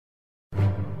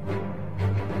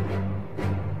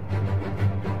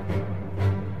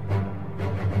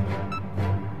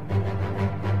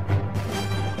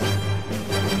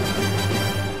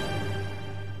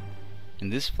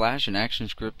this Flash and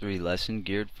ActionScript 3 lesson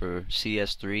geared for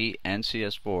CS3 and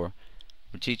CS4, we're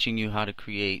teaching you how to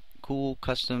create cool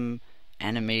custom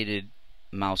animated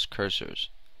mouse cursors.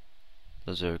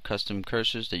 Those are custom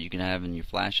cursors that you can have in your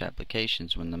Flash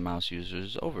applications when the mouse user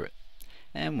is over it.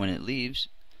 And when it leaves,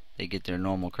 they get their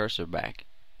normal cursor back.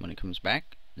 When it comes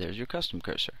back, there's your custom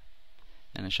cursor.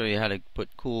 And I'll show you how to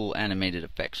put cool animated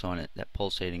effects on it, that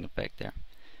pulsating effect there.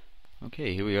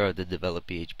 Okay, here we are at the Develop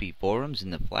PHP forums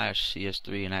in the Flash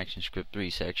CS3 and ActionScript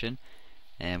 3 section,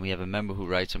 and we have a member who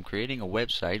writes, I'm creating a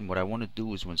website, and what I want to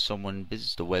do is when someone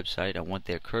visits the website, I want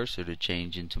their cursor to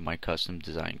change into my custom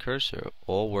design cursor.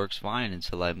 All works fine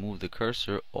until I move the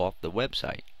cursor off the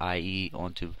website, i.e.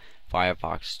 onto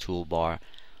Firefox toolbar.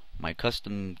 My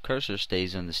custom cursor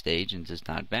stays on the stage and does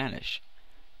not vanish.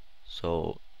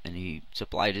 And he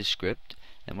supplied his script.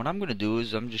 And what I'm going to do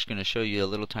is I'm just going to show you a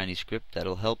little tiny script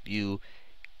that'll help you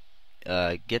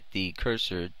get the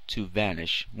cursor to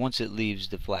vanish once it leaves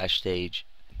the Flash stage.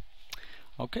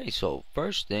 Okay, so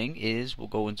first thing is we'll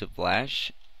go into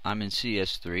Flash. I'm in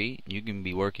CS3. You can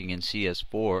be working in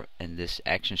CS4, and this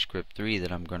ActionScript 3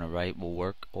 that I'm going to write will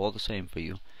work all the same for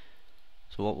you.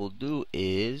 So what we'll do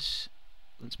is,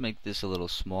 let's make this a little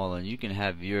smaller, and you can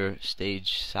have your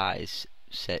stage size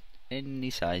set any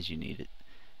size you need it.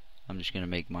 I'm just going to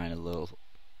make mine a little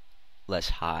less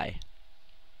high,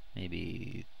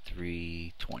 maybe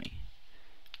 320.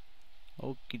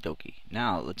 Okie dokie.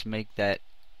 Now let's make that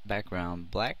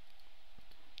background black,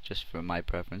 just for my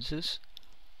preferences.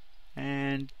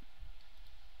 And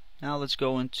now let's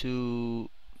go into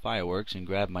Fireworks and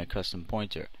grab my custom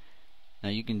pointer. Now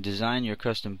you can design your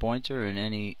custom pointer in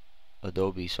any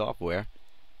Adobe software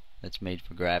that's made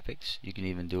for graphics. You can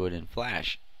even do it in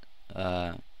Flash.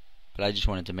 But I just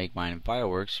wanted to make mine in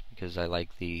Fireworks because I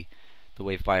like the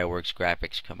way Fireworks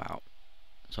graphics come out.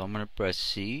 So I'm going to press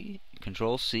C,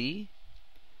 Control C,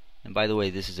 and by the way,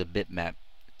 this is a bitmap,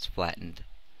 it's flattened.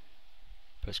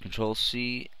 Press Control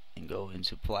C and go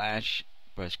into Flash,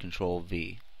 press Control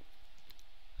V.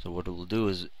 So what it will do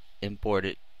is import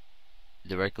it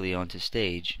directly onto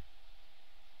stage,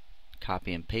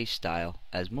 copy and paste style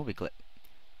as movieclip.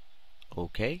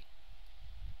 Okay.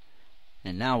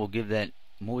 And now we'll give that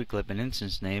movieclip an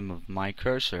instance name of my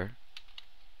cursor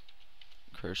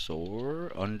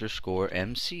underscore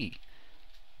MC.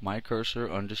 My cursor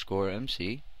underscore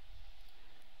MC.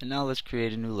 And now let's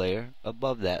create a new layer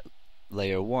above that,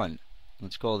 layer 1.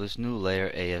 Let's call this new layer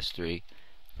AS3.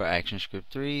 For ActionScript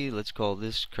 3, let's call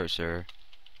this cursor.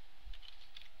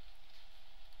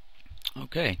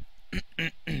 Okay.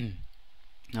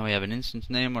 Now we have an instance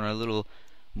name on our little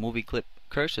movieclip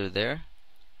cursor there.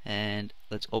 And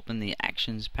let's open the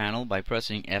Actions panel by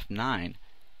pressing F9.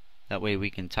 That way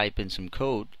we can type in some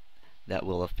code that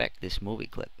will affect this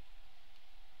movieclip.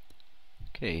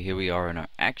 Okay, here we are in our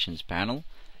Actions panel,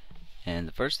 and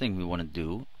the first thing we want to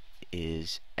do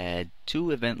is add 2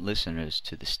 event listeners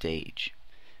to the stage.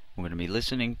 We're going to be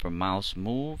listening for mouse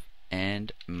move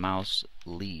and mouse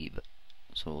leave.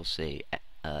 So we'll say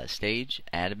stage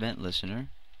add event listener.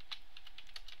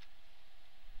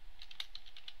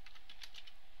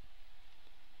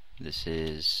 This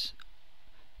is,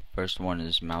 first one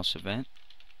is mouse event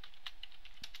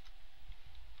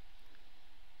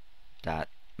dot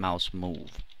mouse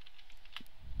move.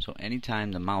 So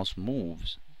anytime the mouse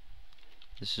moves,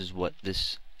 this is what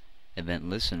this event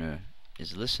listener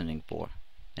is listening for,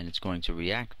 and it's going to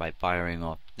react by firing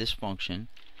off this function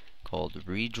called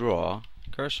redraw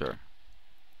cursor.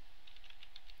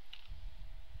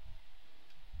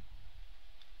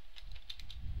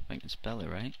 If I can spell it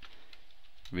right.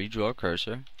 Redraw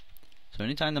cursor. So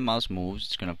anytime the mouse moves,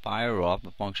 it's going to fire off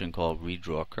a function called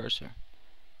redraw cursor.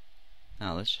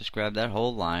 Now let's just grab that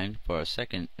whole line for our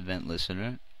second event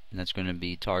listener, and that's going to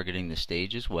be targeting the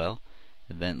stage as well.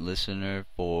 Event listener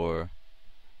for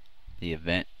the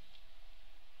event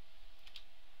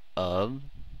of,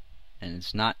 and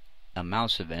it's not a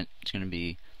mouse event, it's going to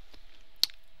be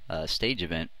a stage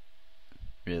event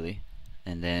really,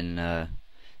 and then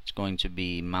it's going to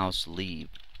be mouse leave.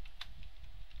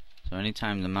 So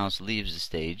anytime the mouse leaves the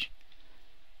stage,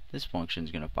 this function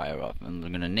is going to fire off, and we're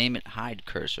going to name it hide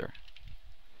cursor.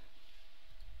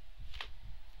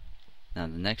 Now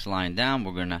the next line down,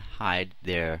 we're going to hide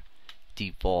their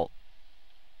default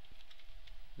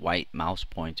white mouse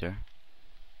pointer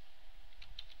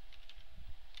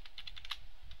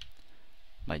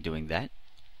by doing that.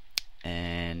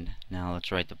 And now let's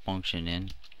write the function in.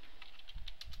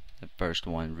 The first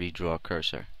one, redraw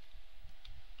cursor.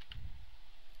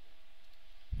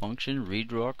 Function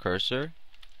redraw cursor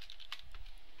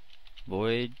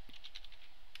void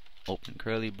open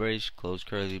curly brace, close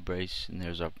curly brace, and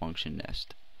there's our function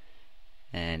nest.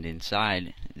 And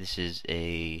inside, this is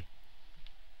a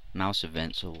mouse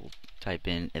event, so we'll type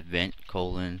in event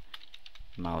colon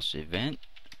mouse event.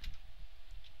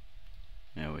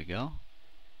 There we go.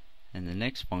 And the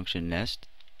next function nest,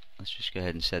 let's just go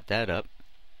ahead and set that up,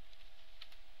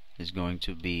 is going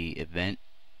to be event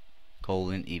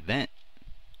colon event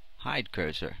hide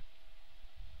cursor.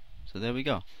 So there we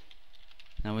go.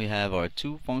 Now we have our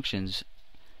two functions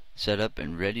set up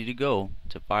and ready to go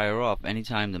to fire off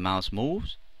anytime the mouse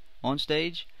moves on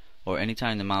stage or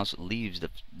anytime the mouse leaves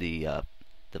the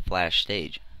Flash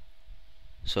stage.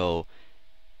 So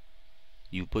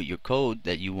you put your code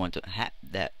that you want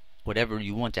to whatever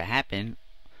you want to happen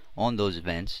on those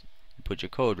events, you put your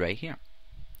code right here,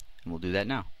 and we'll do that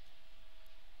now.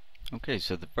 Okay,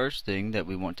 so the first thing that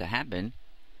we want to happen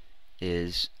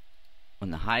is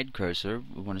on the hide cursor,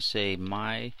 we want to say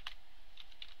my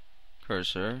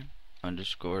cursor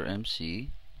underscore MC,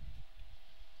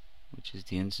 which is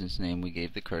the instance name we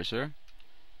gave the cursor,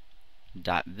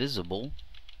 dot visible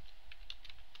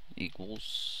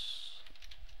equals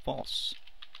false.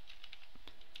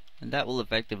 And that will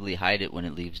effectively hide it when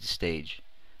it leaves the stage,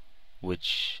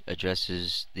 which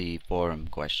addresses the forum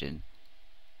question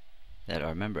that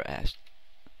our member asked.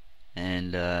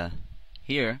 And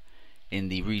here in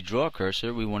the redraw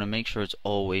cursor, we want to make sure it's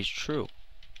always true,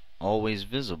 always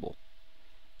visible.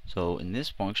 So in this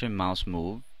function mouse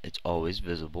move, it's always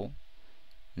visible.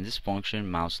 In this function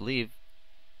mouse leave,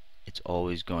 it's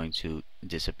always going to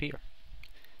disappear.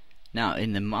 Now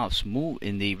in the mouse move,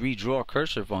 in the redraw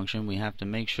cursor function, we have to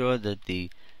make sure that the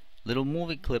little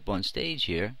movie clip on stage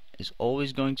here is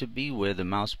always going to be where the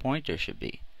mouse pointer should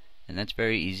be, and that's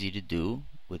very easy to do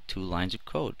with 2 lines of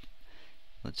code.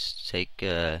 Let's take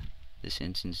this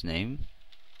instance name,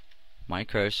 my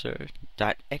cursor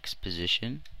dot x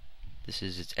position. This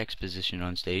is its x position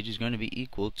on stage is going to be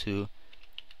equal to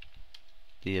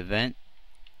the event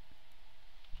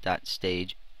dot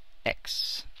stage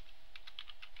x,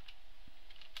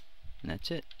 and that's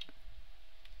it.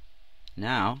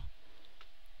 Now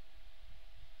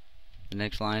the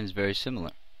next line is very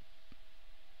similar.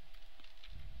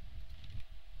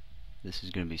 This is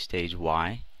going to be stage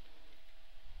Y.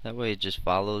 That way it just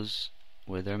follows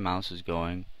where their mouse is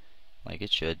going like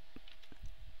it should.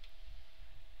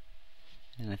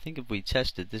 And I think if we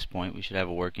test at this point, we should have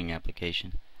a working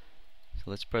application. So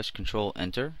let's press Control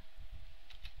Enter,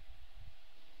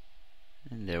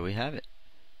 and there we have it.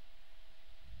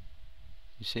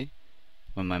 You see,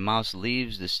 when my mouse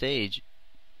leaves the stage,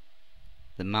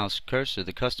 the mouse cursor,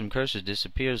 the custom cursor,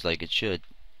 disappears like it should,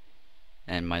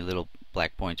 and my little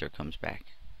black pointer comes back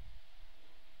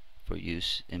for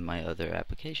use in my other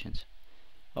applications.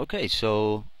 Okay,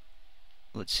 so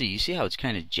let's see. You see how it's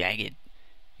kind of jagged?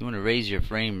 You want to raise your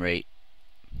frame rate.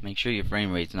 Make sure your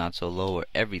frame rate's not so low, or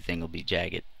everything will be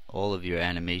jagged. All of your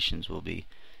animations will be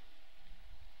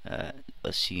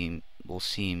will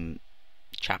seem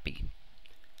choppy.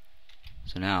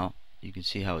 So now you can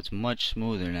see how it's much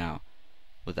smoother now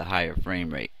with a higher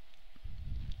frame rate.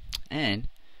 And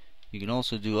you can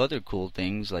also do other cool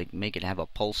things like make it have a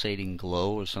pulsating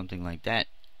glow or something like that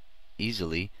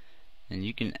easily. And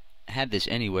you can have this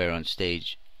anywhere on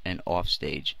stage and off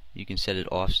stage. You can set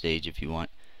it off stage if you want,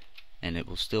 and it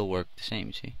will still work the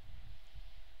same. See,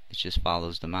 it just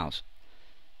follows the mouse,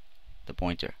 the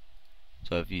pointer.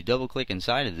 So if you double click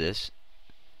inside of this,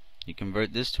 you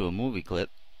convert this to a movie clip.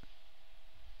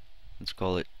 Let's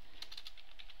call it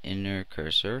inner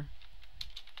cursor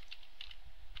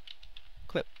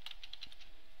clip.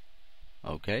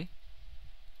 Okay.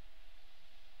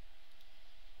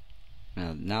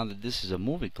 Now that this is a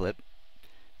movie clip,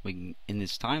 we can, in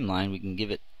this timeline, we can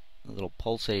give it a little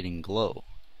pulsating glow.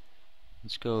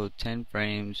 Let's go 10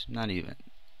 frames, not even,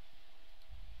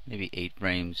 maybe 8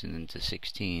 frames, and then to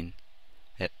 16.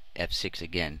 Hit F6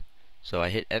 again. So I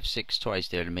hit F6 twice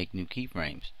there to make new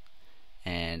keyframes,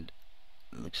 and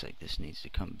it looks like this needs to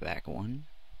come back one.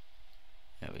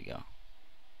 There we go.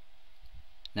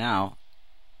 Now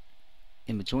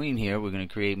in between here, we're going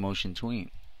to create motion tween.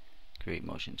 Create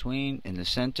motion tween in the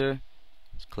center.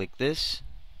 Let's click this,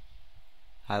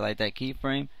 highlight that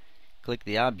keyframe, click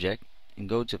the object, and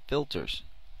go to filters.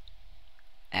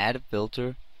 Add a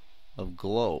filter of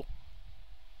glow.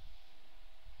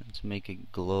 Let's make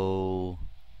it glow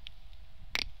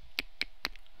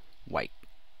white.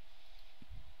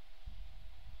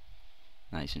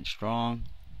 Nice and strong.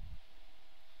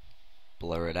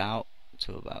 Blur it out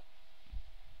to about,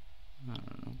 I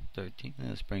don't know, 13.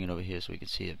 Let's bring it over here so we can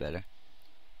see it better.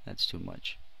 That's too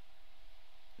much.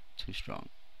 Too strong.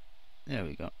 There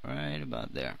we go. Right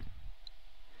about there.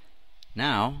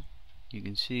 Now you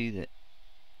can see that,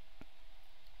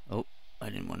 oh, I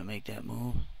didn't want to make that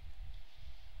move.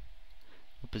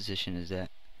 What position is that?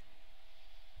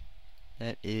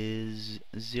 That is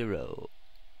 0.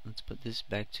 Let's put this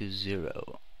back to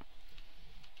 0.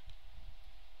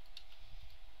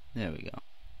 There we go.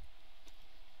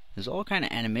 There's all kind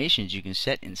of animations you can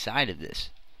set inside of this.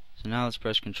 So now let's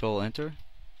press Control Enter,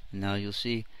 and now you'll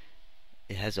see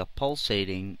it has a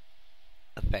pulsating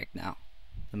effect now,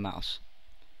 the mouse,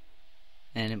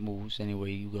 and it moves anywhere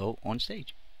you go on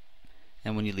stage.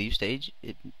 And when you leave stage,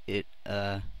 it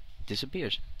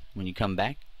disappears. When you come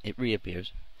back, it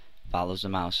reappears, follows the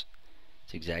mouse.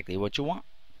 It's exactly what you want.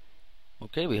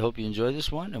 Okay, we hope you enjoyed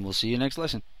this one, and we'll see you next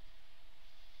lesson.